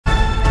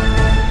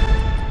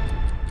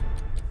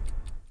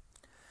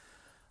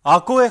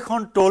আকৌ এখন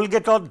টোল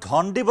গেটত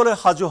ধন দিবলৈ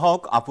সাজু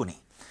হওক আপুনি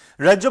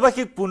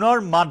ৰাজ্যবাসীক পুনৰ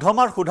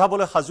মাধমাৰ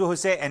সুধাবলৈ সাজু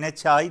হৈছে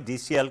NHI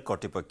DCL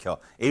কৰ্তৃপক্ষ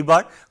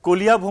এইবাৰ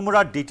কলিয়া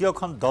ভুমুৰাৰ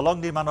দ্বিতীয়খন দলং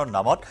নিৰ্মাণৰ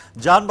নামত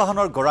যান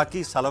বাহনৰ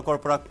গৰাকী চালকৰ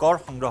পৰা কৰ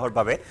সংগ্ৰহৰ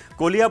বাবে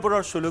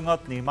কলিয়াবৰৰ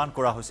সুলুঙত নিৰ্মাণ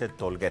কৰা হৈছে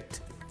টোল গেট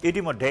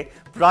ইতিমধ্যে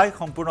প্ৰায়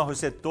সম্পূৰ্ণ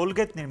হৈছে টোল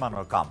গেট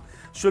নিৰ্মাণৰ কাম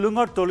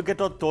সুলুঙৰ টোল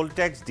গেটত টোল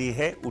টেক্স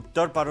দিহে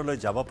উত্তৰ পাৰলৈ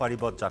যাব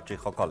পাৰিব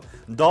যাত্ৰীসকল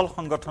দল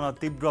সংগঠনৰ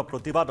তীব্ৰ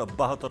প্ৰতিবাদ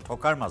অব্যাহত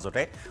থকাৰ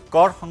মাজতে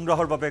কৰ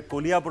সংগ্ৰহৰ বাবে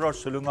কলিয়াবৰৰ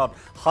সুলুঙত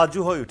সাজু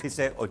হৈ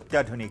উঠিছে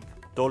অত্যাধুনিক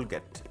টোল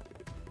গেট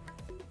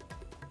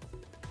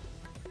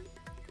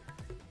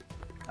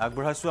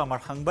আগবঢ়াইছো আমাৰ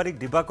সাংবাদিক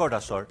দিবাকৰ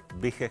দাসৰ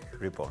বিশেষ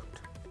ৰিপৰ্ট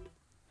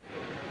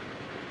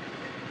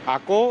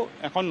আকৌ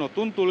এখন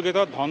নতুন টোল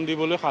গেটত ধন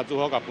দিবলৈ সাজু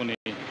হওক আপুনি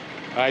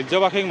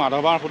ৰাজ্যবাসীক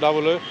মাধমাৰ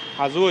সুধাবলৈ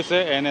সাজু হৈছে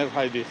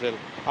NHI DCL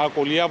আৰু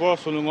কলিয়াবৰৰ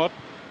সুলুঙত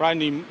প্ৰায়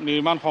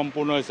নিৰ্মাণ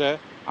সম্পূৰ্ণ হৈছে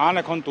আন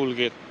এখন টোল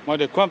গেট মই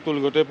দেখুৱাম টোল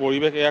গেটৰ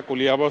পৰিৱেশ এয়া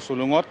কলিয়াবৰৰ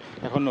সুলুঙত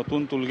এখন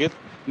নতুন টোল গেট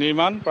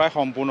নিৰ্মাণ প্ৰায়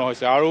সম্পূৰ্ণ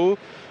হৈছে আৰু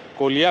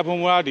কলিয়া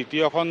ভুমুৰা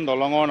দ্বিতীয়খন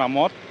দলঙৰ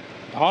নামত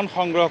ধন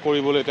সংগ্ৰহ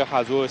কৰিবলৈ এতিয়া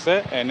সাজু হৈছে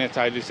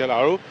NHI DCL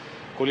আৰু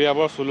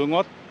কলিয়াবৰ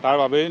সুলুঙত তাৰ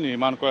বাবে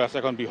নিৰ্মাণ কৰা আছে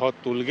এখন বৃহৎ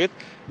টোল গেট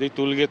যি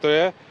টোল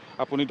গেটৰে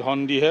আপুনি ধন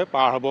দিহে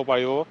পাৰ হ'ব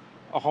পাৰিব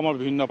অসমৰ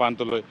বিভিন্ন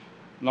প্ৰান্তলৈ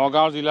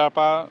নগাঁও জিলাৰ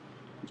পৰা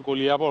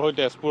কলিয়াবৰ হৈ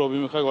তেজপুৰ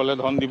অভিমুখে গ'লে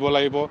ধন দিব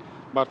লাগিব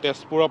বা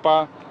তেজপুৰৰ পৰা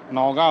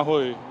নগাঁও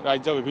হৈ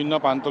ৰাজ্যৰ বিভিন্ন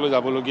প্ৰান্তলৈ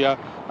যাবলগীয়া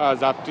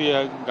যাত্ৰী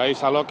গাড়ী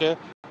চালকে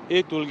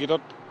এই টোল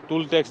গেটত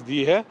টোল টেক্স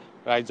দিহে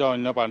ৰাজ্যৰ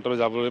অন্য প্ৰান্তলৈ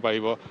যাবলৈ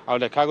পাৰিব আৰু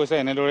দেখা গৈছে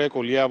এনেদৰে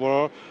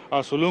কলিয়াবৰৰ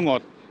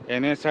সুলুঙত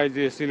NHI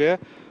DCL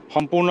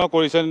সম্পূৰ্ণ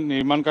কৰিছে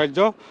নিৰ্মাণ কাৰ্য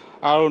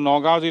আৰু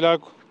নগাঁও জিলাৰ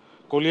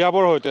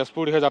কলিয়াবৰ হৈ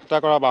তেজপুৰ দিশে যাত্ৰা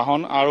কৰা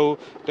বাহন আৰু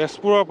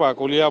তেজপুৰৰ পৰা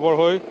কলিয়াবৰ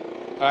হৈ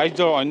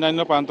ৰাজ্যৰ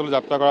অন্যান্য প্ৰান্তলৈ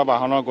যাত্ৰা কৰা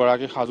বাহনৰ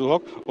গৰাকী সাজু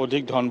হওক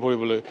অধিক ধন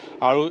ভৰিবলৈ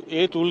আৰু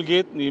এই টোল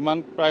গেট নিৰ্মাণ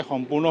প্ৰায়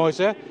সম্পূৰ্ণ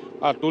হৈছে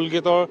আৰু টোল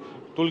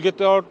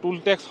গেটৰ টোল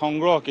টেক্স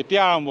সংগ্ৰহ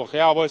কেতিয়া আৰম্ভ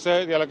সেয়া অৱশ্যে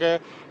এতিয়ালৈকে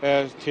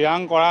থিৰাং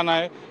কৰা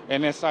নাই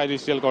NHI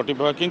DCL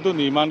কৰ্তৃপক্ষই কিন্তু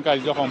নিৰ্মাণ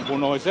কাৰ্য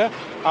সম্পূৰ্ণ হৈছে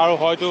আৰু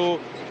হয়তো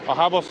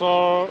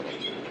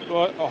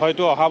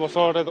অহা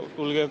বছৰতে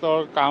টোল গেটৰ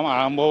কাম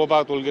আৰম্ভ হ'ব বা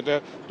টোল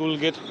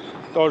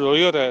গেটৰ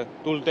জৰিয়তে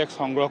টোল টেক্স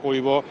সংগ্ৰহ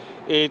কৰিব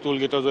এই টোল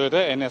গেটৰ জৰিয়তে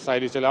NHI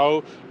DCL আৰু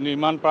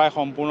নিৰ্মাণ প্ৰায়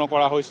সম্পূৰ্ণ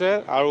কৰা হৈছে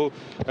আৰু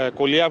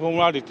কলিয়া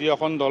ভুমুৰাৰ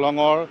দ্বিতীয়খন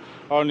দলঙৰ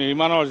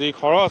নিৰ্মাণৰ যি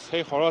খৰচ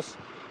সেই খৰচ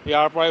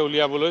ইয়াৰ পৰাই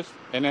উলিয়াবলৈ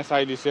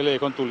NHI DCL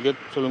এইখন টোল গেট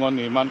সুলুঙত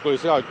নিৰ্মাণ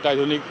কৰিছে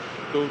অত্যাধুনিক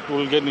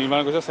টোল গেট নিৰ্মাণ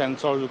কৰিছে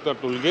চেন্সৰযুক্ত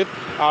টোল গেট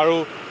আৰু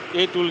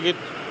এই টোল গেট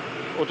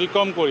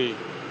অতিক্ৰম কৰি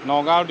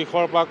নগাঁও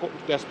দিশৰ পৰা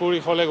তেজপুৰ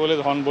দিশলৈ গ'লে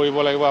ধন ভৰিব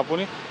লাগিব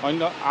আপুনি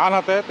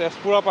আনহাতে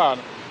তেজপুৰৰ পৰা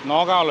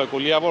নগাঁৱলৈ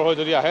কলিয়াবৰ হৈ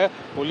যদি আহে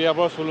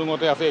কলিয়াবৰ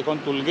সুলুঙতে আছে এইখন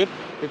টোল গেট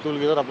এই টোল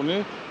গেটত আপুনি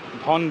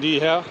ধন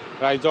দিহে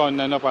ৰাজ্যৰ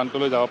অন্যান্য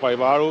প্ৰান্তলৈ যাব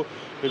পাৰিব আৰু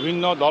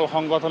বিভিন্ন দল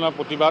সংগঠনৰ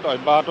প্ৰতিবাদ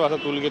অব্যাহত আছে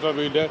টোল গেটৰ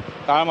বিৰুদ্ধে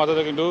তাৰ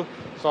মাজতে কিন্তু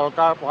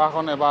চৰকাৰ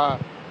প্ৰশাসনে বা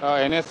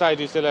NHI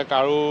DCL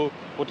কাৰো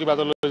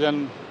প্ৰতিবাদলৈ যেন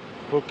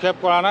ভূক্ষেপ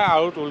কৰা নাই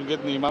আৰু টোল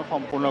গেট নিৰ্মাণ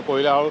সম্পূৰ্ণ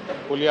কৰিলে আৰু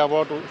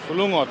কলিয়াবৰ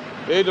সুলুঙত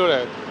এইদৰে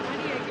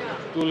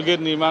টোল গেট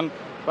নিৰ্মাণ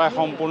প্ৰায়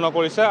সম্পূৰ্ণ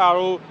কৰিছে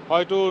আৰু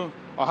হয়তো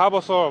অহা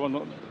বছৰ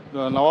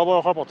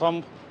নৱবৰ্ষৰ প্ৰথম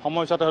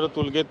সময়ছোৱাতে হয়তো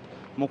টোল গেট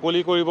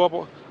মুকলি কৰিব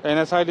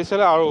NHI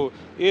DCL আৰু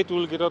এই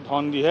টোল গেটত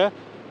ধন দিহে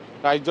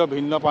ৰাজ্যৰ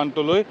ভিন্ন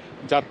প্ৰান্তলৈ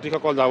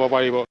যাত্ৰীসকল যাব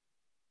পাৰিব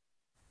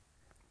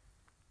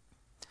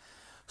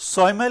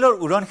 6 মাইলৰ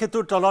উৰণ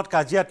সেতুৰ তলত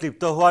কাজিয়াত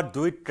লিপ্ত হোৱা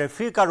দুই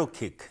ট্ৰেফিক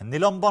আৰক্ষীক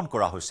নিলম্বন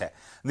কৰা হৈছে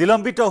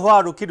নিলম্বিত হোৱা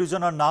আৰক্ষী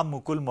দুজনৰ নাম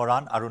মুকুল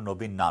মৰাণ আৰু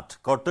নবীন নাথ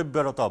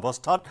কৰ্তব্যৰত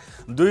অৱস্থাত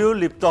দুয়ো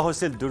লিপ্ত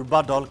হৈছিল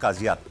দুৰ্বাদল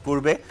কাজিয়াত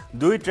পূৰ্বে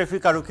দুই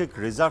ট্ৰেফিক আৰক্ষীক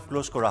ৰিজাৰ্ভ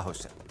ক্লোজ কৰা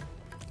হৈছে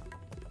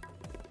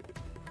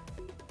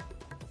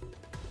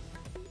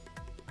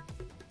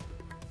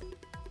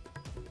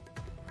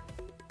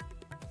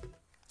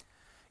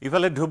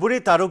ইফালে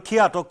ধুবুৰীত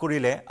আৰক্ষীয়ে আটক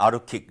কৰিলে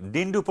আৰক্ষীক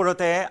দিন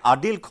দুপৰতে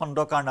আদিল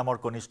খণ্ডকাৰ নামৰ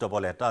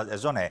কনিষ্টবল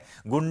এজনে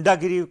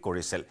গুণ্ডাগিৰি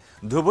কৰিছিল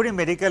ধুবুৰী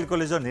মেডিকেল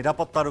কলেজৰ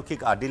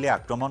নিৰাপত্তাৰক্ষীক আদিলে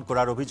আক্ৰমণ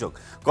কৰাৰ অভিযোগ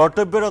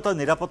কৰ্তব্যৰত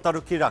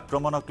নিৰাপত্তাৰক্ষীৰ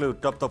আক্ৰমণক লৈ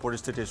উত্তপ্ত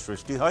পৰিস্থিতিৰ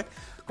সৃষ্টি হয়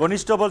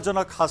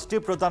কনিষ্টবলজনক শাস্তি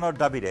প্ৰদানৰ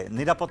দাবীৰে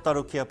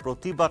নিৰাপত্তাৰক্ষীয়ে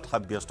প্ৰতিবাদ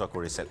সাব্যস্ত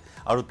কৰিছিল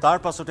আৰু তাৰ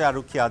পাছতে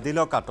আৰক্ষীয়ে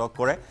আদিলক আটক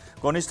কৰে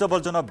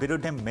কনিষ্টবলজনৰ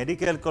বিৰুদ্ধে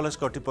মেডিকেল কলেজ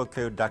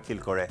কৰ্তৃপক্ষই দাখিল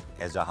কৰে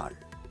এজাহাৰ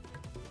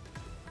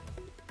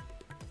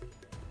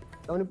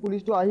মানে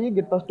পুলিশটো আহি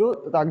গেট পাসটো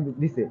তাক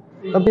দিছে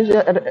তাৰপিছত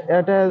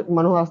এটা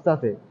মানুহ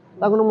আছে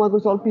তাক মই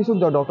কৈছো অল পিছত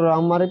যাও ডক্টৰ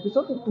আমাৰে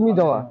পিছত তুমি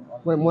যাওয়া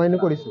মই এনে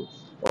কৰিছো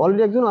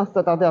অলৰেডি একজন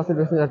তাতে আছে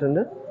পেশেন্ট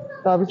অ্যাটেন্ডেন্ট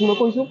তাৰপিছত মই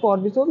কৈছো কোৱাৰ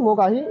পিছত মোক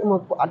আহি মই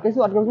আটকাইছো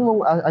মোক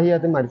আহি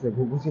ইয়াতে মাৰিছে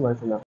ঘুষি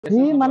মাৰিছে না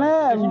সি মানে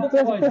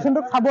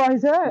পেশেন্টক খাব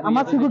আহিছে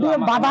আমাৰ সিকিউৰিটিয়ে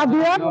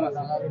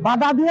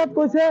বাধা দিয়াত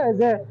কৈছে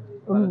যে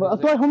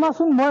তই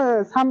শুনাচোন মই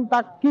চাম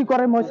তাক কি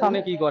কৰে মই চাম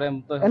কি কৰে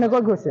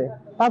এনেকৈ কৈছে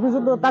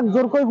তাৰপিছত তাক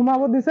জোৰকৈ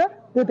ঘুমাব দিছে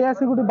তেতিয়া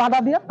সিকিউৰিটি বাধা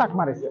দিয়ে তাক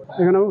মাৰিছে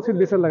এখানে উচিত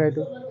বিচাৰ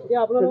লাগাইতো এতিয়া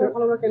আপোনালোকৰ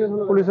ফালৰ কেনে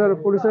ধৰণৰ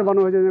পুলিচৰ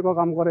মানুহ হৈ যেনেকৈ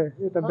কাম কৰে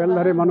এটা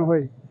বেলধাৰী মানুহ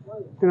হৈ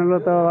তেনেহ'লে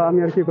তো আমি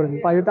আৰু কি কৰিম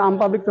পাইতো আম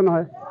পাব্লিক তো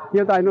নহয়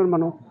সিহঁতে আইনৰ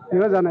মানুহ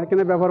সিহঁতে জানে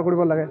কেনে ব্যৱহাৰ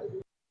কৰিব লাগে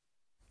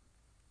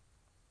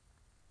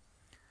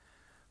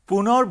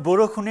পুনৰ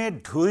বৰষুণে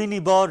ধুই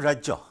নিব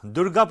ৰাজ্য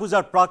দুৰ্গা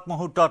পূজাৰ প্ৰাক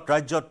মুহূৰ্তত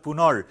ৰাজ্যত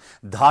পুনৰ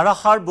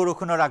ধাৰাসাৰ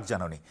বৰষুণৰ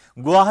আগজাননী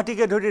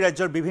গুৱাহাটীকে ধৰি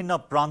ৰাজ্যৰ বিভিন্ন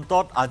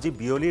প্ৰান্তত আজি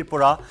বিয়লিৰ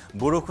পৰা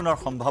বৰষুণৰ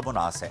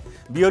সম্ভাৱনা আছে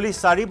বিয়লি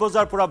 4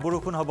 বজাৰ পৰা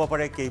বৰষুণ হ'ব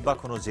পাৰে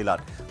কেইবাখনো জিলাত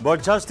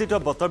বৰ্ঝাস্থিত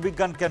বতৰ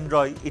বিজ্ঞান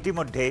কেন্দ্ৰই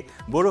ইতিমধ্যে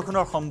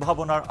বৰষুণৰ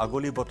সম্ভাৱনাৰ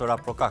আগলি বতৰা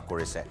প্ৰকাশ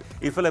কৰিছে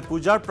ইফালে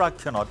পূজাৰ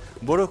প্ৰাক্ষণত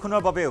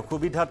বৰষুণৰ বাবে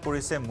অসুবিধাত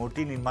পৰিছে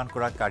মূৰ্তি নিৰ্মাণ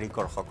কৰা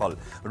কাৰিকৰসকল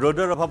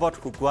ৰ'দৰ অভাৱত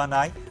শুকুৱা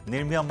নাই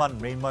নিৰ্মীয়মান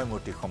মৃন্ময়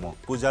মূৰ্তিসমূহ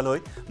পূজালৈ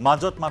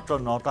মাজত মাত্ৰ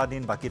 9টা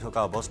দিন বাকি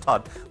থকা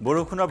অৱস্থাত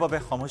বৰষুণৰ বাবে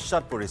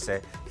সমস্যাত পৰিছে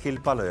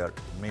শিল্পালয়ৰ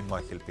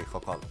মৃন্ময়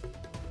শিল্পীসকল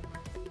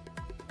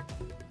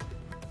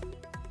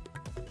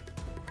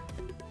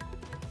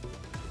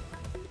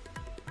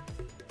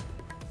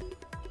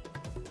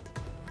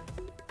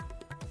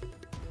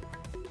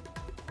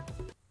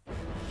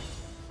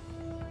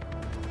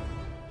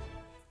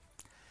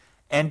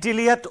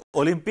এন্টিলিয়াত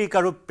অলিম্পিক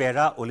আৰু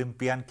পেৰা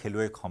অলিম্পিয়ান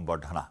খেলুৱৈক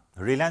সম্বৰ্ধনা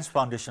ৰিলায়েন্স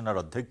ফাউণ্ডেশ্যনৰ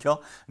অধ্যক্ষ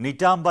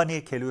নীতা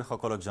আম্বানীয়ে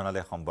খেলুৱৈসকলক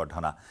জনালে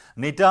সম্বৰ্ধনা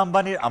নীতা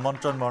আম্বানীৰ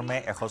আমন্ত্ৰণ মৰ্মে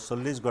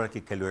 140 গৰাকী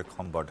খেলুৱৈক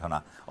সম্বৰ্ধনা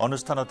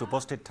অনুষ্ঠানত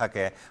উপস্থিত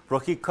থাকে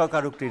প্ৰশিক্ষক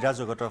আৰু ক্ৰীড়া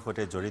জগতৰ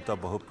সৈতে জড়িত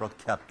বহু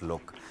প্ৰখ্যাত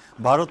লোক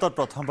ভাৰতত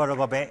প্ৰথমবাৰৰ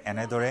বাবে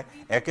এনেদৰে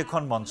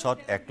একেখন মঞ্চত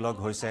একলগ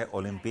হৈছে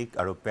অলিম্পিক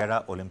আৰু পেৰা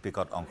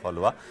অলিম্পিকত অংশ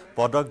লোৱা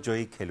পদক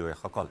জয়ী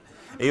খেলুৱৈসকল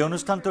এই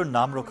অনুষ্ঠানটোৰ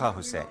নাম ৰখা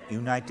হৈছে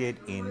ইউনাইটেড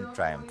ইন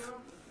ট্ৰায়াম্ফ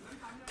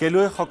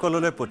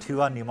খেলুৱৈসকললৈ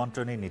পঠিওৱা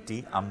নিমন্ত্ৰণী নীতি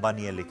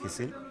আম্বানীয়ে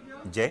লিখিছিল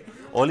যে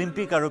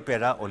অলিম্পিক আৰু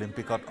পেৰা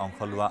অলিম্পিকত অংশ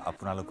লোৱা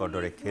আপোনালোকৰ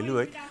দৰে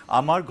খেলুৱৈক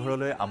আমাৰ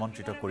ঘৰলৈ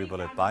আমন্ত্ৰিত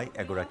কৰিবলৈ পাই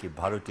এগৰাকী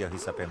ভাৰতীয়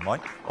হিচাপে মই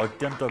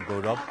অত্যন্ত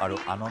গৌৰৱ আৰু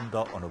আনন্দ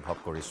অনুভৱ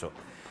কৰিছো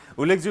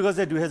উল্লেখযোগ্য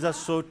যে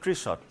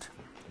 2034ত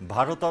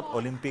ভাৰতত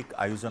অলিম্পিক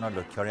আয়োজনৰ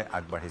লক্ষ্যৰে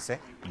আগবাঢ়িছে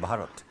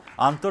ভাৰত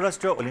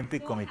আন্তঃৰাষ্ট্ৰীয়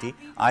অলিম্পিক কমিটি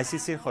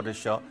আইসিসিৰ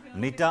সদস্য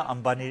নীতা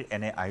আম্বানীৰ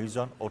এনে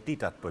আয়োজন অতি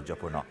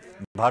তাৎপৰ্যপূৰ্ণ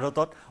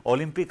ভাৰতত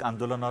অলিম্পিক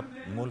আন্দোলনত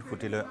মূল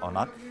খুঁটিলৈ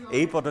অনাত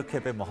এই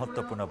পদক্ষেপে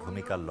মহত্বপূৰ্ণ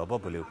ভূমিকা ল'ব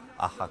বুলিও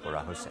আশা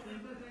কৰা হৈছে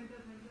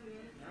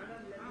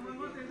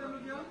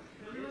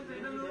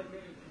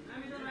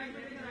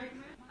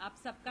आप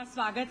सबका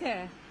स्वागत है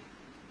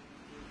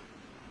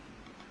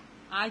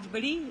आज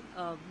बड़ी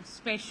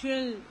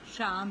स्पेशल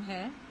शाम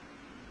है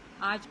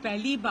आज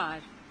पहली बार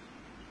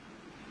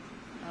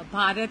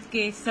भारत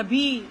के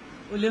सभी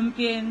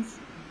ओलंपियंस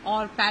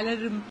और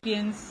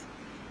पैरालंपियंस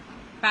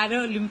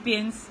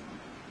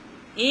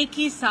एक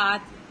ही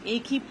साथ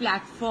एक ही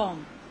प्लेटफॉर्म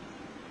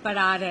पर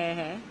आ रहे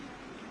हैं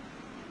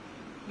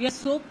we are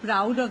so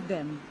proud of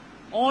them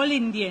all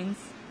Indians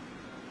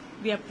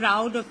we are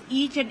proud of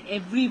each and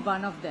every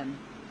one of them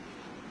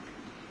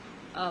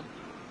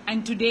and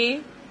today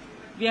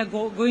we are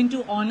going to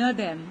honor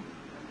them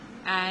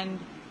and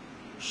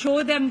show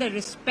them the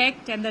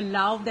respect and the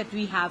love that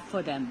we have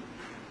for them.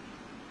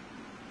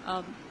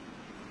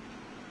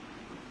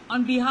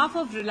 On behalf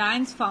of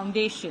Reliance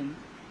Foundation,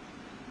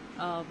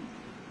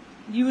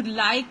 we would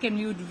like and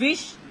we would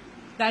wish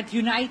that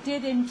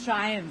United in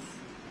Triumph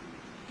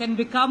can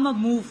become a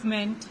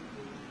movement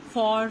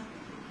for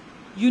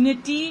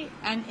unity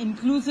and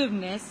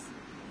inclusiveness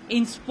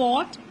in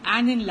sport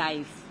and in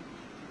life.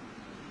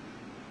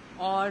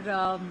 और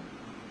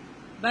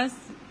बस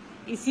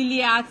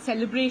इसीलिए आज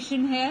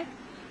celebration है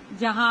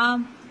जहां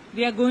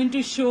we are going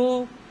to show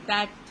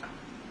that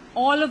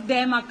all of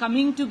them are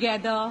coming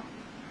together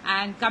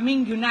and coming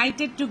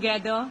united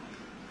together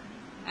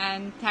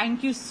and thank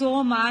you so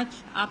much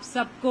आप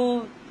सबको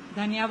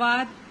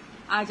धन्यवाद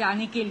आज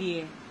आने के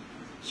लिए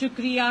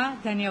शुक्रिया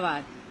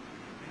धन्यवाद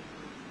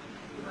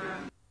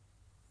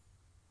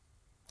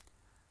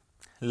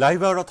লাইভ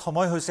আউটত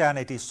সময় হৈছে আন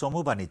এটি সমু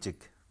বাণিজ্যিক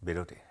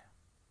বিৰতি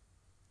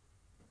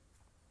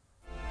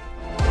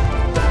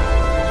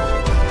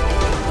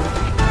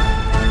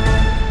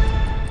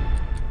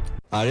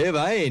আৰে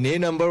ভাই এনে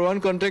নাম্বাৰ 1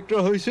 কন্ট্ৰাক্টৰ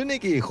হইছো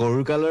নেকি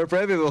সৰুকালৰ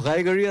পৰাই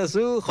ব্যৱসায় কৰি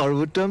আছো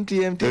সৰ্বোত্তম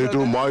টিএমটি এইটো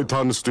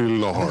মাইথান ষ্টিল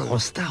নহয়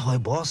সস্তা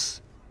হয় বস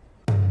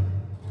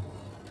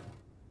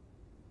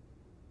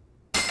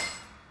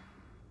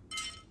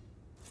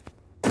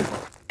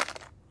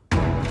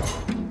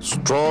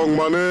ষ্ট্ৰং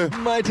মানে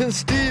মাইথান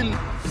ষ্টিল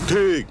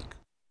ঠিক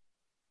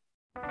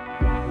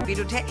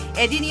বিৰুদ্ধে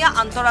এদিনীয়া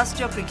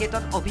আন্তঃৰাষ্ট্ৰীয়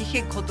ক্ৰিকেটত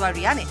অভিষেক ঘটোৱা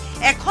ৰিয়ানে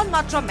এখন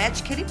মাত্ৰ মেচ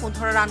খেলি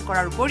 15 ৰান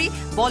কৰাৰ উপৰি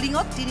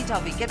বলিঙত 3টা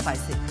উইকেট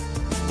পাইছিল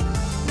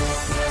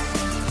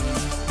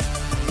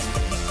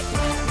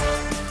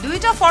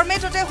দুইটা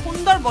ফৰ্মেটতে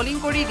সুন্দৰ বলিং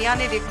কৰি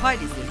ৰিয়ানে দেখুৱাই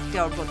দিছিল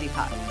তেওঁৰ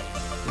প্ৰতিভা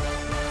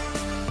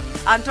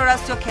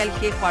আন্তঃৰাষ্ট্ৰীয় খেল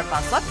শেষ হোৱাৰ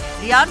পাছত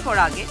ৰিয়ান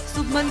পৰাগে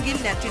শুভমন গিল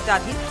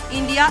নেতৃত্বাধীন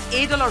ইণ্ডিয়া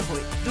এ দলৰ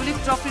হৈ দুলীপ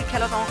ট্ৰফিৰ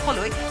খেলত অংশ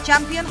লৈ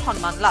চেম্পিয়ন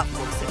সন্মান লাভ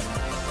কৰিছিল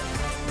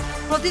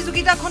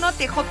প্ৰতিযোগিতাখনত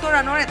 73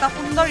 ৰানৰ এটা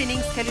সুন্দৰ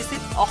ইনিংছ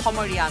খেলিছিল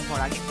অসমৰ ৰিয়ান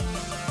পৰাগে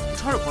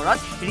মুঠৰ ওপৰত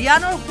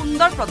ৰিয়ানৰ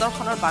সুন্দৰ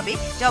প্ৰদৰ্শনৰ বাবে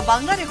তেওঁ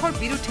বাংলাদেশৰ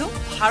বিৰুদ্ধেও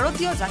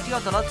ভাৰতীয় জাতীয়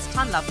দলত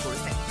স্থান লাভ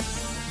কৰিছে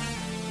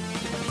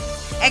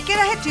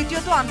একেৰাহে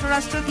তৃতীয়টো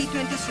আন্তঃৰাষ্ট্ৰীয়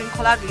টি20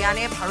 শৃংখলাত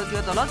ৰিয়ানে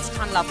ভাৰতীয় দলত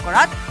স্থান লাভ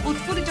কৰাত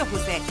উৎফুল্লিত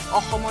হৈছে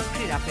অসমৰ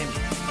ক্ৰীড়াপ্ৰেমী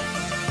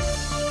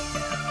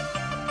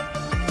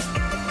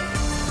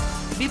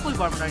বিপুল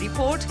বৰ্মনৰ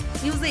report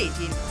news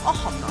 18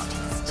 Assam north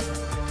east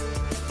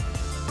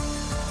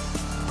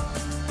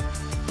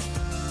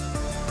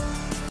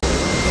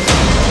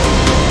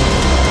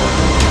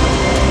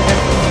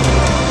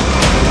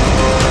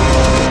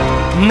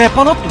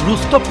নেপালত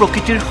ৰুষ্ট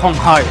প্ৰকৃতিৰ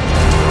সংহাৰ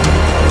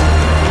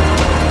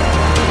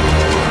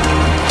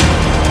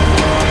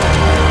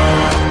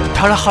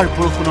ধাৰাসাৰ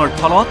বৰষুণৰ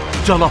ফলত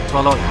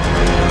জলপ্ৰলয়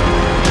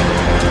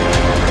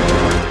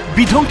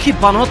বিধ্বংসী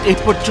বানত এই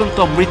পৰ্যন্ত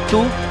মৃত্যু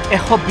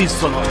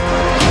 120 জনৰ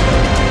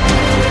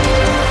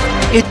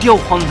এতিয়াও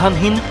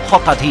সন্ধানহীন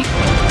শতাধিক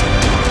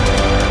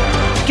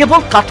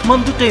কেৱল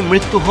কাঠমাণ্ডুতে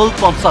মৃত্যু হল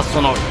 50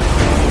 জনৰ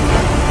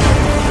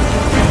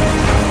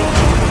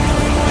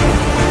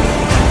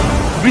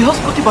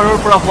বৃহস্পতিবাৰৰ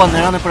পৰা হোৱা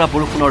নেৰানেপেৰা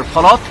বৰষুণৰ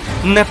ফলত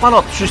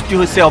নেপালত সৃষ্টি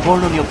হৈছে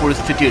অবৰ্ণনীয়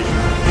পৰিস্থিতিৰ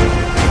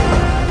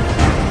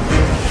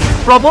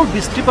প্ৰবল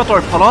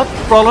বৃষ্টিপাতৰ ফলত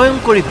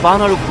প্ৰলয়ংকৰী বান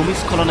আৰু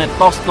ভূমিস্খলনে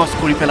তছনছ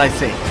কৰি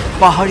পেলাইছে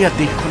পাহাৰীয়া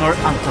দেশখনৰ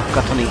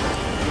আন্তঃগাঁথনি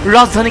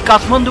ৰাজধানী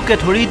কাঠমাণ্ডুকে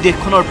ধৰি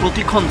দেশখনৰ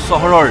প্ৰতিখন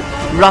চহৰৰ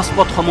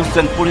ৰাজপথসমূহ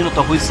যেন পৰিণত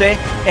হৈছে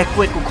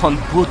একোখন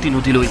ভুৱতী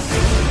নদীলৈ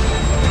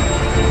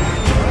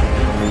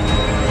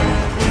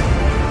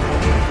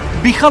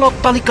বিশাল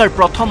অট্টালিকাৰ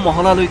প্ৰথম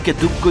মহলালৈকে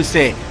ডুব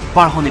গৈছে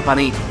বাঢ়নি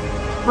পানী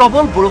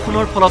প্ৰবল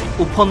বৰষুণৰ ফলত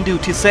উফন্দি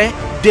উঠিছে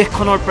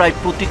দেশখনৰ প্ৰায়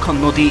প্ৰতিখন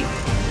নদী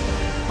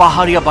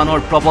পাহাৰীয়া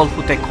বানৰ প্ৰবল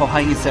সোঁতে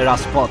খহাই নিছে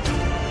ৰাজপথ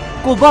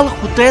কোবাল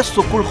সোঁতে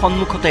চকুৰ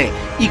সন্মুখতে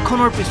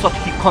ইখনৰ পিছত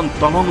সিখন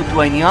দলং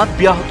উটুৱাই নিয়াত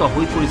ব্যাহত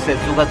হৈ পৰিছে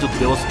যোগাযোগ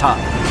ব্যৱস্থা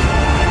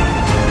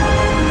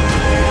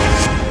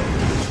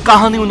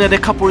কাহানিও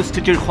নেদেখা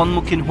পৰিস্থিতিৰ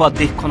সন্মুখীন হোৱা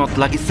দেশখনত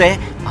লাগিছে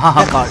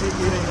হাহাকাৰ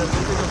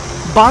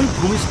বান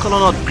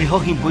ভূমিস্খলনত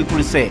গৃহহীন হৈ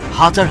পৰিছে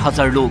হাজাৰ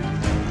হাজাৰ লোক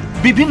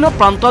বিভিন্ন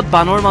প্ৰান্তত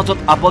বানৰ মাজত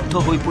আবদ্ধ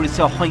হৈ পৰিছে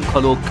অসংখ্য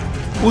লোক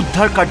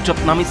উদ্ধাৰ কাৰ্যত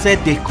নামিছে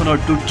দেশখনৰ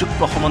দুৰ্যোগ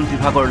প্ৰশমন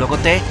বিভাগৰ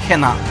লগতে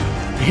সেনা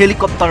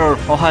হেলিকপ্টাৰৰ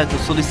সহায়ত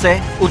চলিছে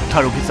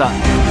উদ্ধাৰ অভিযান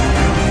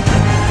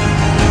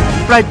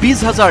প্ৰায়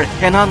 20,000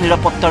 সেনা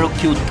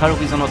নিৰাপত্তাৰক্ষী উদ্ধাৰ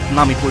অভিযানত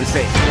নামি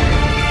পৰিছে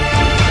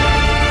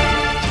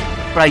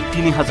প্ৰায়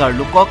 3,000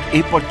 লোকক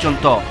এই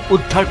পৰ্যন্ত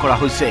উদ্ধাৰ কৰা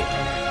হৈছে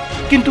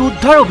কিন্তু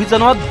উদ্ধাৰ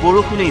অভিযানত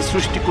বৰষুণেই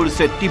সৃষ্টি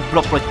কৰিছে তীব্ৰ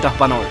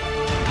প্ৰত্যাহ্বানৰ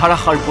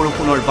ধাৰাসাৰ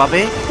বৰষুণৰ বাবে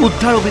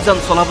উদ্ধাৰ অভিযান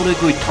চলাবলৈ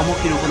গৈ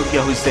থমকি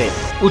ৰ'বলগীয়া হৈছে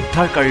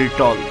উদ্ধাৰকাৰীৰ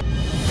দল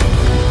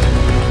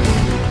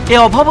এই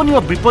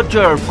অভাৱনীয়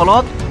বিপৰ্যয়ৰ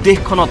ফলত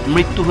দেশখনত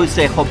মৃত্যু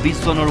হৈছে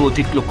 120 জনৰো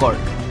অধিক লোকৰ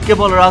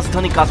কেৱল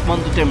ৰাজধানী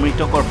কাঠমাণ্ডুতে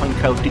মৃতকৰ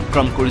সংখ্যা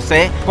অতিক্ৰম কৰিছে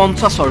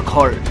 50ৰ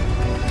ঘৰ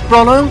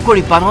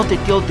প্ৰলয়ংকৰী বানত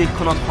এতিয়াও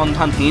দেশখনত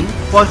সন্ধানহীন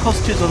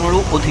 65 জনৰো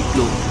অধিক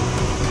লোক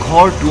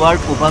ঘৰ দুৱাৰ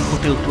কোবাল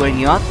সোঁতে উটুৱাই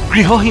নিয়াত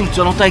গৃহহীন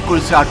জনতাই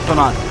কৰিছে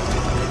আৰ্তনাদ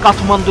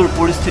কাঠমাণ্ডুৰ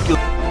পৰিস্থিতি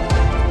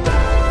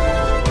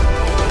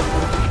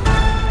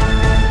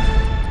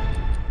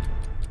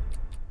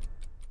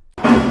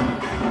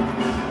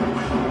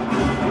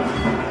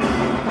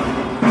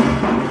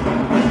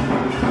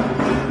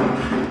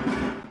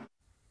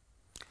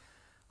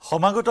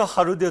সমাগত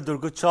শাৰদীয়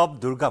দুৰ্গোৎসৱ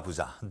দুৰ্গা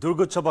পূজা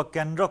দুৰ্গোৎসৱক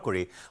কেন্দ্ৰ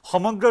কৰি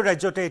সমগ্ৰ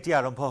ৰাজ্যতে এতিয়া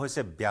আৰম্ভ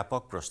হৈছে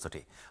ব্যাপক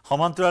প্ৰস্তুতি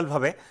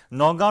সমান্তৰালভাৱে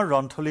নগাঁৱৰ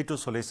ৰন্থলীতো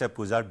চলিছে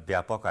পূজাৰ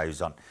ব্যাপক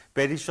আয়োজন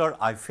পেৰিছৰ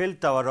আইফেল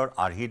টাৱাৰৰ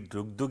আৰ্হিত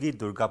দুগদুগী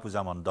দুৰ্গা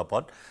পূজা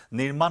মণ্ডপত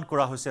নিৰ্মাণ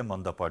কৰা হৈছে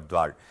মণ্ডপৰ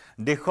দ্বাৰ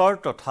দেশৰ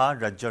তথা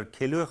ৰাজ্যৰ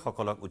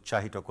খেলুৱৈসকলক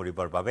উৎসাহিত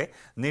কৰিবৰ বাবে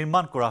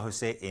নিৰ্মাণ কৰা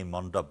হৈছে এই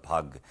মণ্ডপ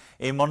ভাগ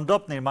এই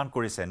মণ্ডপ নিৰ্মাণ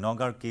কৰিছে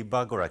নগাঁৱৰ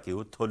কেইবাগৰাকীও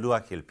থলুৱা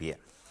শিল্পীয়ে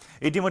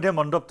ইতিমধ্যে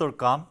মণ্ডপটোৰ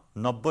কাম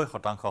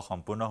 90%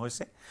 সম্পূৰ্ণ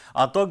হৈছে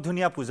আটক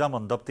ধুনীয়া পূজা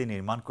মণ্ডপটি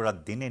নিৰ্মাণ কৰাত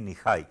দিনে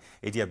নিশাই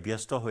এতিয়া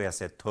ব্যস্ত হৈ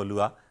আছে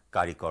থলুৱা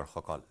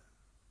কাৰিকৰসকল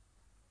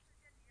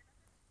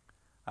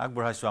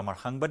আগবঢ়াইছো আমাৰ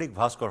সাংবাদিক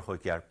ভাস্কৰ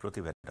শইকীয়াৰ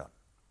প্ৰতিবেদন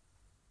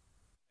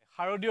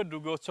শাৰদীয়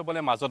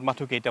দুৰ্গোৎসৱলৈ মাজত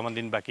মাথো কেইটামান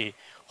দিন বাকী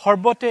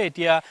সৰ্বতে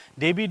এতিয়া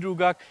দেৱী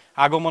দুৰ্গাক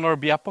আগমনৰ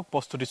ব্যাপক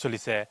প্ৰস্তুতি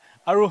চলিছে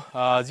আৰু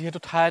যেহেতু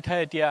ঠায়ে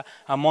ঠায়ে এতিয়া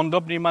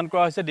মণ্ডপ নিৰ্মাণ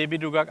কৰা হৈছে দেৱী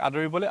দুৰ্গাক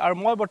আদৰিবলৈ আৰু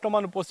মই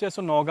বৰ্তমান উপস্থিত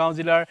আছো নগাঁও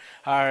জিলাৰ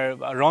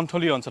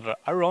ৰন্থলী অঞ্চলৰ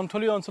আৰু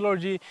ৰন্থলী অঞ্চলৰ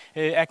যি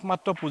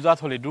একমাত্ৰ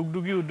পূজাথলী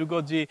দুগদুগী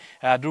উদ্যোগত যি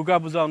দুৰ্গা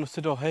পূজা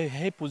অনুষ্ঠিত হয়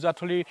সেই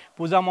পূজাথলীৰ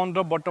পূজা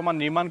মণ্ডপ বৰ্তমান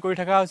নিৰ্মাণ কৰি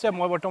থকা হৈছে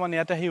মই বৰ্তমান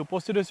ইয়াতে আহি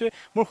উপস্থিত হৈছোঁ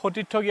মোৰ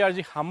সতীৰ্থক ইয়াৰ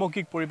যি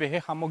সামগ্ৰিক পৰিৱেশ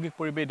সেই সামগ্ৰিক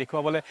পৰিৱেশ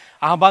দেখুৱাবলৈ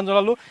আহ্বান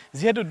জনালোঁ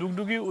যিহেতু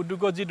দুগদুগী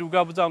উদ্যোগত যি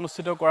দুৰ্গা পূজা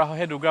অনুষ্ঠিত কৰা হয়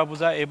সেই দুৰ্গা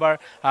পূজা এইবাৰ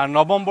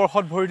নৱম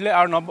বৰ্ষত ভৰি দিলে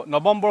আৰু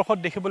নৱম বৰ্ষত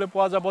দেখিবলৈ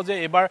পোৱা যাব যে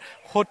এইবাৰ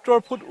 70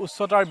 ফুট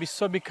উচ্চতাৰ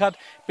বিশ্ববিখ্যাত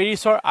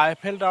পেৰিছৰ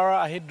আইফেল টাৱাৰ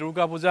আৰ্হিত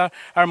দুৰ্গা পূজাৰ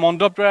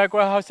মণ্ডপ তৈয়াৰ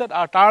কৰা হৈছে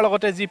আৰু তাৰ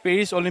লগতে যি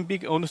পেৰিছ অলিম্পিক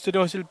অনুষ্ঠিত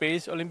হৈছিল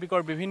পেৰিছ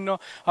অলিম্পিকৰ বিভিন্ন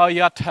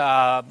ইয়াত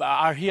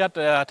আৰ্হিয়াত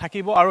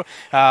থাকিব আৰু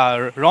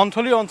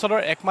ৰন্থলী অঞ্চলৰ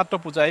একমাত্ৰ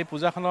পূজা এই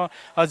পূজাখনৰ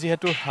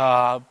যিহেতু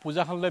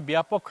পূজাখনলৈ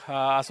ব্যাপক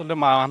আচলতে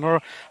মানুহৰ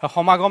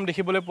সমাগম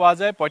দেখিবলৈ পোৱা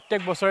যায়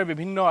প্ৰত্যেক বছৰে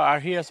বিভিন্ন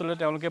আৰ্হি আচলতে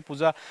তেওঁলোকে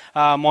পূজা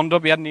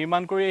মণ্ডপ ইয়াত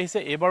নিৰ্মাণ কৰি আহিছে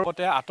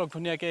এইবাৰতে আটক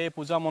ধুনীয়াকৈ এই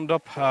পূজা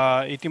মণ্ডপ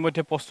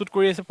ইতিমধ্যে প্ৰস্তুত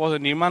কৰি আছে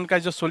নিৰ্মাণ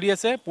কাৰ্য চলি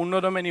আছে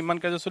পূৰ্ণদমে নিৰ্মাণ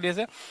কাৰ্য চলি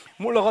আছে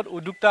মোৰ লগত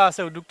উদ্যোক্তা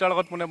আছে উদ্যোক্তাৰ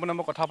লগত পোনে পোনে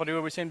মই কথা পাতিব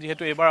বিচাৰিম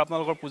যিহেতু এইবাৰ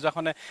আপোনালোকৰ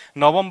পূজাখনে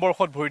নৱম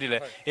বৰ্ষত ভৰি দিলে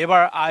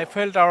এইবাৰ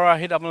আইফেল টাৱাৰ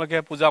আৰ্হিত আপোনালোকে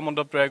পূজা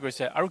মণ্ডপ তৈয়াৰ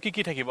কৰিছে আৰু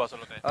কি থাকিব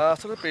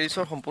আচলতে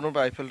পেৰিছৰ সম্পূৰ্ণৰূপে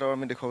আইফেল টাৱাৰ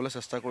আমি দেখুৱাবলৈ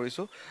চেষ্টা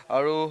কৰিছোঁ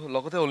আৰু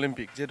লগতে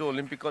অলিম্পিক যিহেতু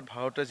অলিম্পিকত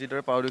ভাৰতে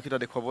যিদৰে পাৰদৰ্শিতা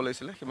দেখুৱাব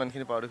লাগিছিলে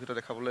সিমানখিনি পাৰদৰ্শিতা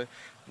দেখাবলৈ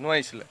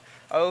নোৱাৰিছিলে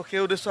আৰু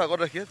সেই উদ্দেশ্য আগত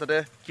ৰাখি যাতে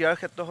ক্ৰীড়াৰ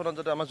ক্ষেত্ৰখনত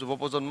যাতে আমাৰ যুৱ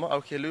প্ৰজন্ম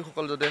আৰু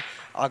খেলুৱৈসকল যাতে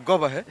আগ্ৰহ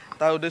বাঢ়ে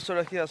তাৰ উদ্দেশ্য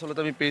ৰাখি আচলতে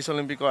আমি পেৰিছ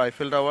অলিম্পিকৰ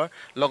আইফেল টাৱাৰ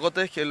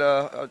লগতে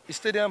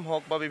ষ্টেডিয়াম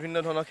হওক বা বিভিন্ন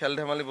ধৰণৰ খেল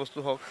ধেমালি বস্তু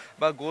হওক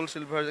বা গ'ল্ড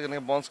চিলভাৰ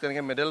কেনেকৈ ব্ৰঞ্জ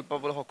কেনেকৈ মেডেল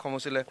পাবলৈ সক্ষম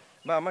হৈছিলে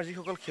বা আমাৰ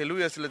যিসকল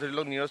খেলুৱৈ আছিলে ধৰি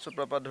লওক নীৰজ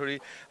চোপ্ৰাৰ পৰা ধৰি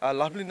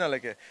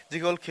লাভলীনালৈকে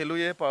যিসকল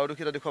খেলুৱৈয়ে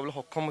পাৰদৰ্শিতা দেখুৱাবলৈ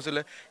সক্ষম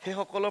হৈছিলে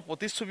সেইসকলৰ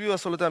প্ৰতিচ্ছবিও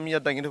আচলতে আমি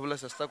ইয়াত দাঙি ধৰিবলৈ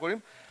চেষ্টা কৰিম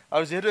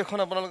আৰু যিহেতু এখন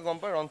আপোনালোকে গম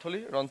পায়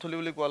ৰন্থলী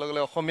বুলি কোৱাৰ লগে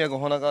লগে অসমীয়া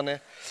গহনাৰ কাৰণে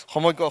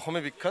সমগ্ৰ অসমে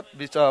বিখ্যাত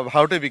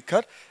ভাৰতে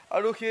বিখ্যাত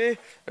আৰু সেই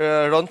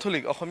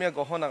ৰন্থলীক অসমীয়া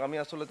গহনাক আমি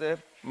আচলতে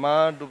মা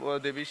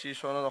দেৱী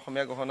শ্ৰীচৰণত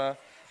অসমীয়া গহনা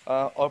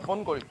অৰ্পণ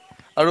কৰিম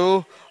আৰু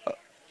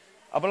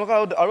আপোনালোকে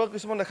আৰু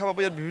কিছুমান দেখা পাব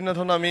ইয়াত বিভিন্ন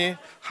ধৰণৰ আমি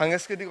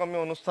সাংস্কৃতিক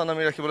অনুষ্ঠান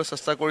আমি ৰাখিবলৈ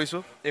চেষ্টা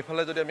কৰিছোঁ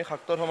এইফালে যদি আমি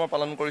শাক্ত ধৰ্ম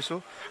পালন কৰিছোঁ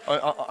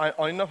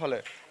অন্যফালে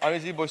আমি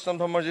যি বৈষ্ণৱ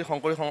ধৰ্মৰ যি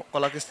শংকৰী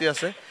কলাকৃষ্টি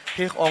আছে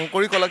সেই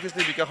শংকৰী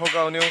কলাকৃষ্টিৰ বিকাশৰ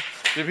কাৰণেও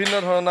বিভিন্ন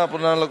ধৰণৰ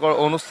আপোনালোকৰ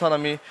অনুষ্ঠান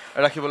আমি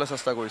ৰাখিবলৈ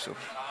চেষ্টা কৰিছোঁ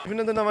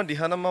বিভিন্ন ধৰণৰ আমাৰ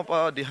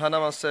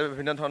দিহানাম আছে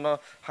বিভিন্ন ধৰণৰ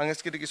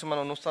সাংস্কৃতিক কিছুমান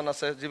অনুষ্ঠান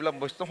আছে যিবিলাক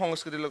বৈষ্ণৱ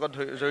সংস্কৃতিৰ লগত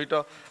জড়িত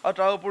আৰু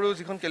তাৰ উপৰিও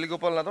যিখন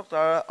কেলিগোপাল নাটক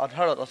তাৰ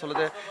আধাৰত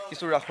আচলতে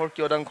কিছু ৰাসৰ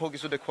কিয়দাংশও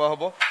কিছু দেখুওৱা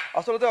হ'ব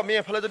আচলতে আমি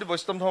এফালে যদি বৈষ্ণৱ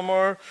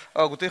ধৰ্মৰ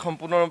গোটেই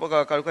সম্পূৰ্ণ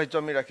কাৰুকাৰ্য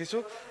আমি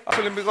ৰাখিছোঁ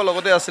অলিম্পিকৰ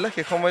লগতে আছিলে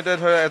সেই সময়তে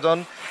ধৰা এজন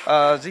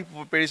যি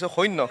পেৰিছৰ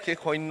সৈন্য সেই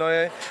সৈন্যই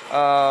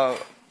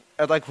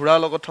এটা ঘোঁৰাৰ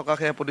লগত থকা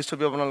সেই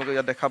প্ৰতিচ্ছবি আপোনালোকে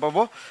ইয়াত দেখা পাব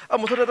আৰু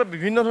মুঠতে এটা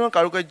বিভিন্ন ধৰণৰ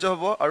কাৰুকাৰ্য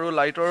হ'ব আৰু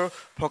লাইটৰ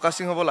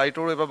ফ'কাচিং হ'ব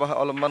লাইটৰো এইবাৰ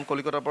অলপমান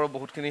কলিকতাৰ পৰা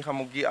বহুতখিনি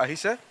সামগ্ৰী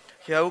আহিছে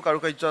সেয়াও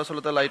কাৰুকাৰ্য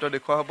আচলতে লাইটৰ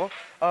দেখুওৱা হ'ব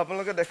আৰু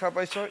আপোনালোকে দেখা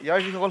পাইছে ইয়াৰ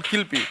যিসকল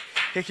শিল্পী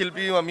সেই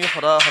শিল্পীও আমি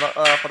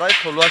সদায়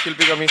থলুৱা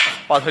শিল্পীক আমি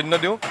প্ৰাধান্য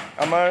দিওঁ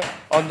আমাৰ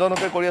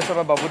অঞ্জনহঁতে কৰি আছে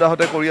আমাৰ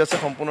বাবুদাহঁতে কৰি আছে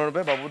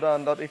সম্পূৰ্ণৰূপে বাবুদা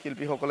আণ্ডাত এই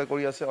শিল্পীসকলে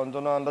কৰি আছে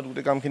অঞ্জনৰ আণ্ডাত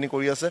গোটেই কামখিনি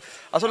কৰি আছে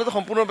আচলতে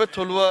সম্পূৰ্ণৰূপে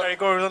থলুৱা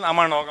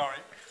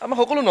আমাৰ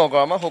সকলো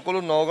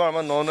নগাঁও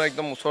আমাৰ ন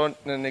একদম ওচৰৰ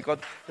নিকট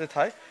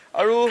ঠাই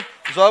আৰু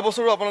যোৱা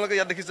বছৰো আপোনালোকে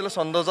ইয়াত দেখিছিলে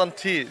চন্দ্ৰযান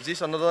 3 যি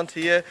চন্দ্ৰযান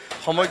 3য়ে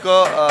সমগ্ৰ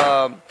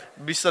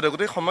বিশ্বতে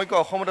গোটেই সমগ্ৰ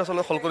অসমত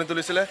আচলতে সলকনি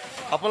তুলিছিলে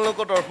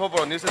আপোনালোকৰ তৰফৰ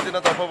পৰা নিউজ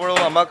 18 তৰফৰ পৰাও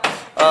আমাক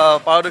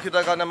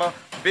পাৰদৰ্শিতাৰ কাৰণে আমাৰ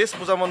বেষ্ট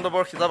পূজা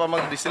মণ্ডপৰ খিতাপ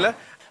আমাক দিছিলে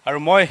আৰু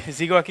মই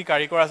যিগৰাকী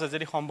কাৰিকৰ আছে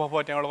যদি সম্ভৱ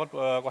হয় তেওঁৰ লগত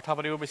কথা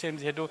পাতিব বিচাৰিম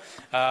যিহেতু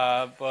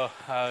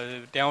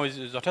তেওঁ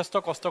যথেষ্ট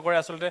কষ্ট কৰে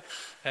আচলতে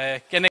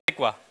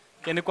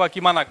কেনেকুৱা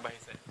কিমান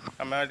আগবাঢ়িছে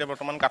আমাৰ এতিয়া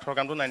বৰ্তমান কাঠৰ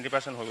কামটো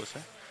 90% হৈ গৈছে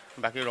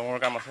বাকী ৰঙৰ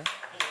কাম আছে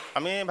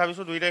আমি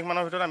ভাবিছোঁ 2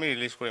 তাৰিখমানৰ ভিতৰত আমি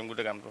ৰিলিজ কৰিম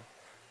গোটেই কামটো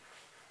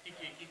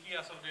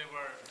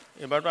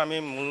এইবাৰতো আমি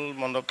মূল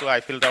মণ্ডপটো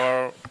আইফেল টাৱাৰ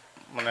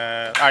মানে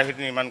আৰ্হিত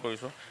নিৰ্মাণ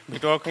কৰিছোঁ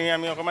ভিতৰখিনি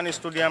আমি অকণমান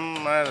ষ্টেডিয়াম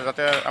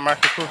যাতে আমাৰ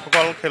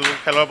শিশুসকল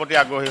খেলৰ প্ৰতি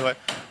আগ্ৰহী হয়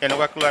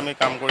এনেকুৱাক লৈ আমি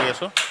কাম কৰি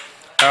আছোঁ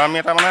আৰু আমি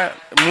এটা মানে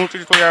মূৰ্তি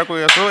তৈয়াৰ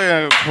কৰি আছোঁ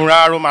ঘোঁৰা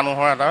আৰু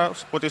মানুহৰ এটা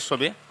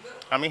প্ৰতিচ্ছবি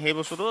আমি সেই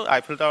বস্তুটো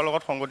আইফেল টাৱাৰৰ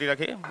লগত সংগতি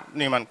ৰাখি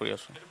নিৰ্মাণ কৰি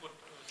আছোঁ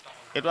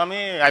এইটো আমি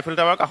আইফেল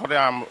টাৱাৰৰ কাষতে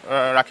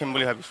ৰাখিম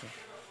বুলি ভাবিছোঁ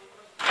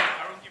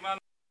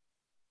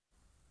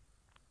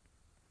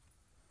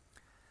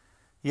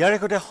ইয়াৰ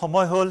একোটা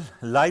সময় হ'ল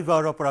লাইভ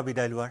আৱাৰৰ পৰা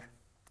বিদায় লোৱাৰ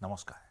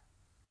নমস্কাৰ